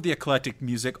all of the eclectic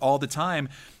music all the time,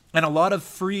 and a lot of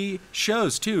free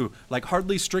shows too, like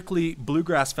Hardly Strictly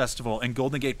Bluegrass Festival in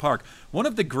Golden Gate Park. One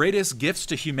of the greatest gifts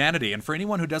to humanity. And for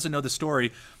anyone who doesn't know the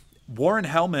story, Warren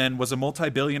Hellman was a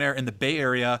multi-billionaire in the Bay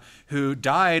Area who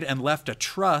died and left a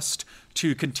trust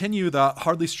to continue the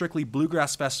Hardly Strictly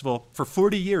Bluegrass Festival for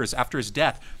 40 years after his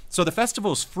death. So the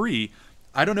festival is free.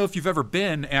 I don't know if you've ever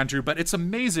been, Andrew, but it's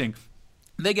amazing.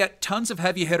 They get tons of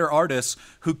heavy hitter artists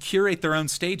who curate their own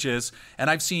stages, and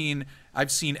I've seen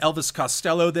Elvis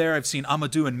Costello there. I've seen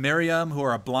Amadou and Miriam, who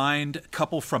are a blind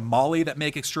couple from Mali that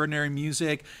make extraordinary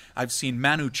music. I've seen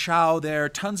Manu Chao there,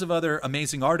 tons of other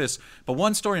amazing artists. But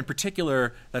one story in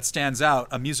particular that stands out,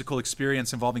 a musical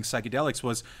experience involving psychedelics,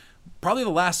 was probably the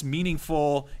last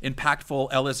meaningful,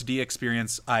 impactful LSD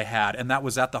experience I had, and that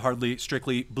was at the Hardly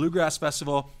Strictly Bluegrass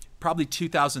Festival, probably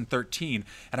 2013.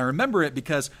 And I remember it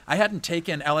because I hadn't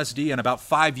taken LSD in about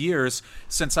 5 years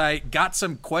since I got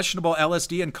some questionable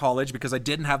LSD in college because I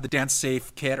didn't have the Dance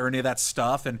Safe kit or any of that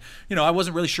stuff. And, I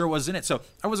wasn't really sure what was in it. So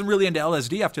I wasn't really into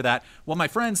LSD after that. Well, my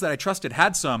friends that I trusted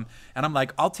had some, and I'm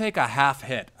like, I'll take a half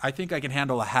hit. I think I can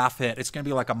handle a half hit. It's going to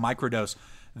be like a microdose.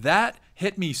 That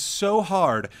hit me so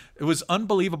hard. It was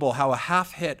unbelievable how a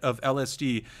half hit of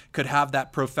LSD could have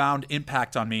that profound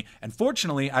impact on me. And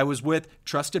fortunately, I was with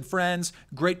trusted friends,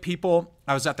 great people.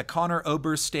 I was at the Conor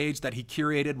Oberst stage that he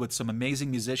curated with some amazing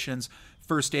musicians,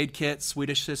 First Aid Kit,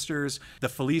 Swedish Sisters, the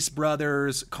Felice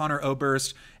Brothers, Conor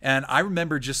Oberst. And I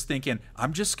remember just thinking,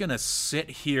 I'm just going to sit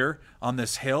here on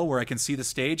this hill where I can see the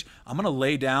stage. I'm going to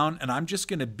lay down and I'm just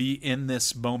going to be in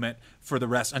this moment for the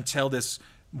rest until this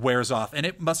wears off. And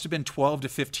it must have been 12 to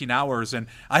 15 hours. And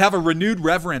I have a renewed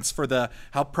reverence for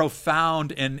how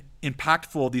profound and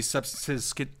impactful these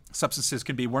substances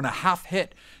can be, where a half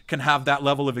hit can have that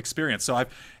level of experience. So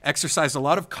I've exercised a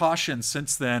lot of caution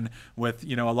since then with,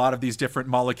 a lot of these different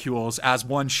molecules, as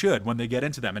one should when they get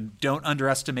into them, and don't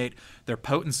underestimate their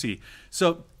potency.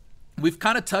 So we've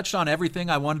kind of touched on everything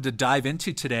I wanted to dive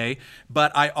into today,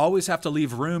 but I always have to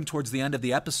leave room towards the end of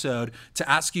the episode to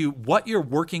ask you what you're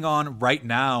working on right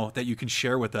now that you can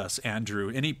share with us,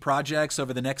 Andrew. Any projects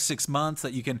over the next 6 months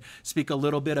that you can speak a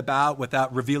little bit about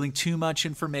without revealing too much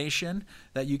information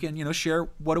that you can, share?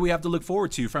 What do we have to look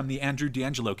forward to from the Andrew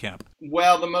D'Angelo camp?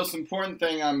 Well, the most important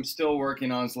thing I'm still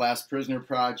working on is Last Prisoner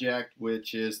Project,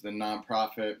 which is the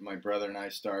nonprofit my brother and I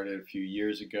started a few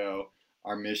years ago.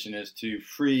 Our mission is to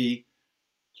free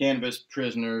cannabis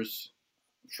prisoners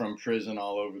from prison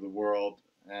all over the world.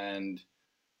 And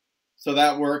so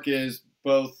that work is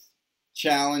both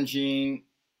challenging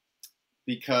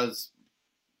because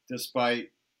despite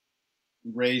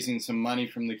raising some money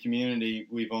from the community,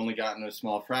 we've only gotten a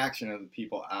small fraction of the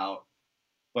people out.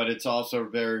 But it's also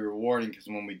very rewarding because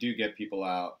when we do get people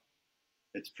out,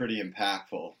 it's pretty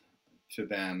impactful to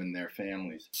them and their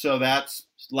families. So that's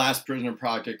Last Prisoner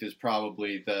Project is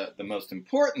probably the most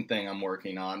important thing I'm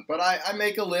working on. But I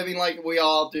make a living like we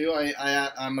all do.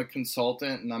 I'm a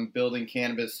consultant, and I'm building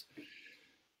cannabis,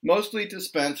 mostly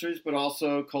dispensaries, but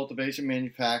also cultivation,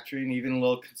 manufacturing, even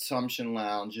little consumption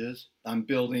lounges. I'm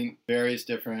building various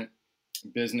different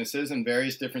businesses in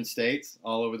various different states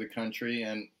all over the country,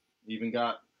 and even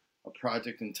got a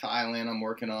project in Thailand I'm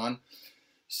working on.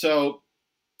 So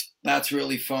that's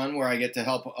really fun, where I get to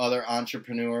help other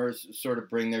entrepreneurs sort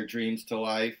of bring their dreams to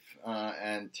life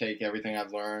and take everything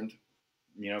I've learned,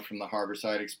 from the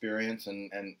Harborside experience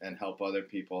and help other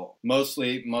people. Most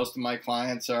of my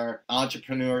clients are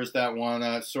entrepreneurs that want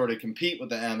to sort of compete with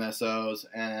the MSOs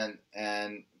and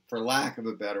for lack of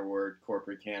a better word,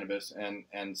 corporate cannabis.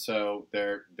 And so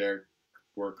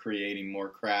we're creating more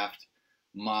craft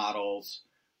models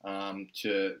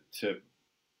to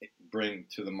bring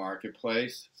to the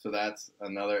marketplace. So that's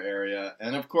another area.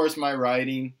 And of course, my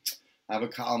writing. I have a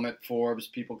column at Forbes.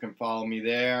 People can follow me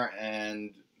there,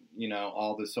 and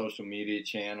all the social media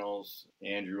channels,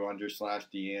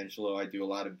 Andrew_D'Angelo. I do a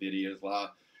lot of videos, a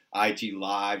lot of IG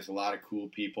lives, a lot of cool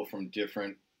people from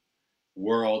different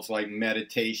worlds like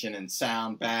meditation and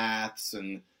sound baths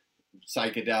and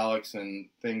psychedelics and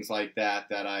things like that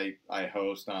I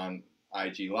host on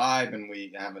IG Live, and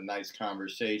we have a nice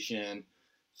conversation.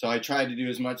 So I try to do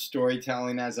as much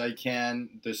storytelling as I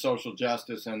can. The social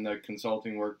justice and the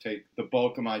consulting work take the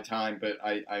bulk of my time, but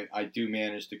I do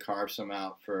manage to carve some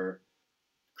out for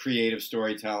creative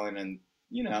storytelling and,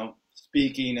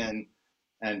 speaking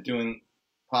and doing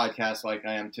podcasts like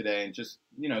I am today, and just,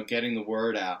 getting the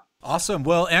word out. Awesome.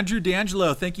 Well, Andrew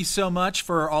D'Angelo, thank you so much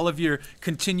for all of your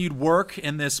continued work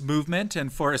in this movement,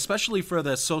 and especially for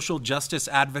the social justice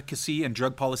advocacy and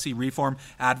drug policy reform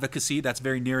advocacy. That's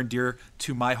very near and dear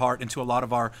to my heart and to a lot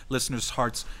of our listeners'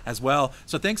 hearts as well.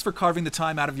 So thanks for carving the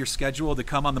time out of your schedule to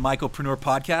come on the Mycopreneur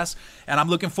podcast. And I'm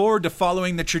looking forward to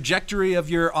following the trajectory of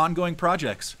your ongoing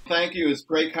projects. Thank you. It's a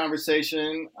great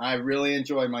conversation. I really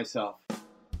enjoyed myself.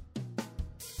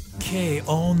 Que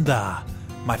onda?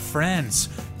 My friends,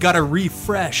 gotta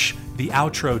refresh the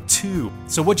outro too.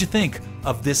 So what'd you think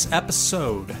of this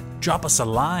episode? Drop us a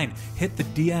line, hit the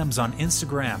DMs on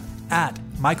Instagram at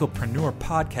Mycopreneur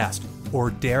Podcast,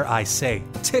 or dare I say,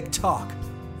 TikTok.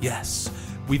 Yes,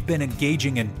 we've been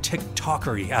engaging in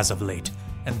TikTokery as of late.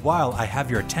 And while I have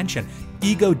your attention,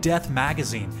 Ego Death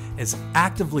Magazine is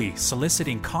actively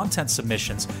soliciting content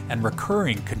submissions and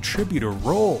recurring contributor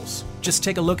roles. Just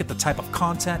take a look at the type of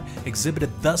content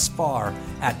exhibited thus far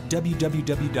at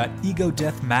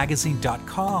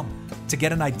www.egodeathmagazine.com to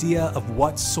get an idea of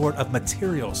what sort of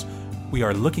materials we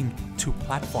are looking to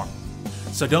platform.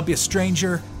 So don't be a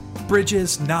stranger.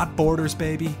 Bridges, not borders,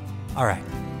 baby. All right,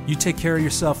 you take care of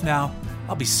yourself now.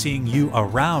 I'll be seeing you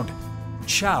around.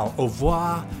 Ciao, au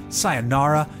revoir,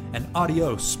 sayonara, and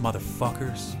adios,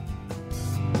 motherfuckers.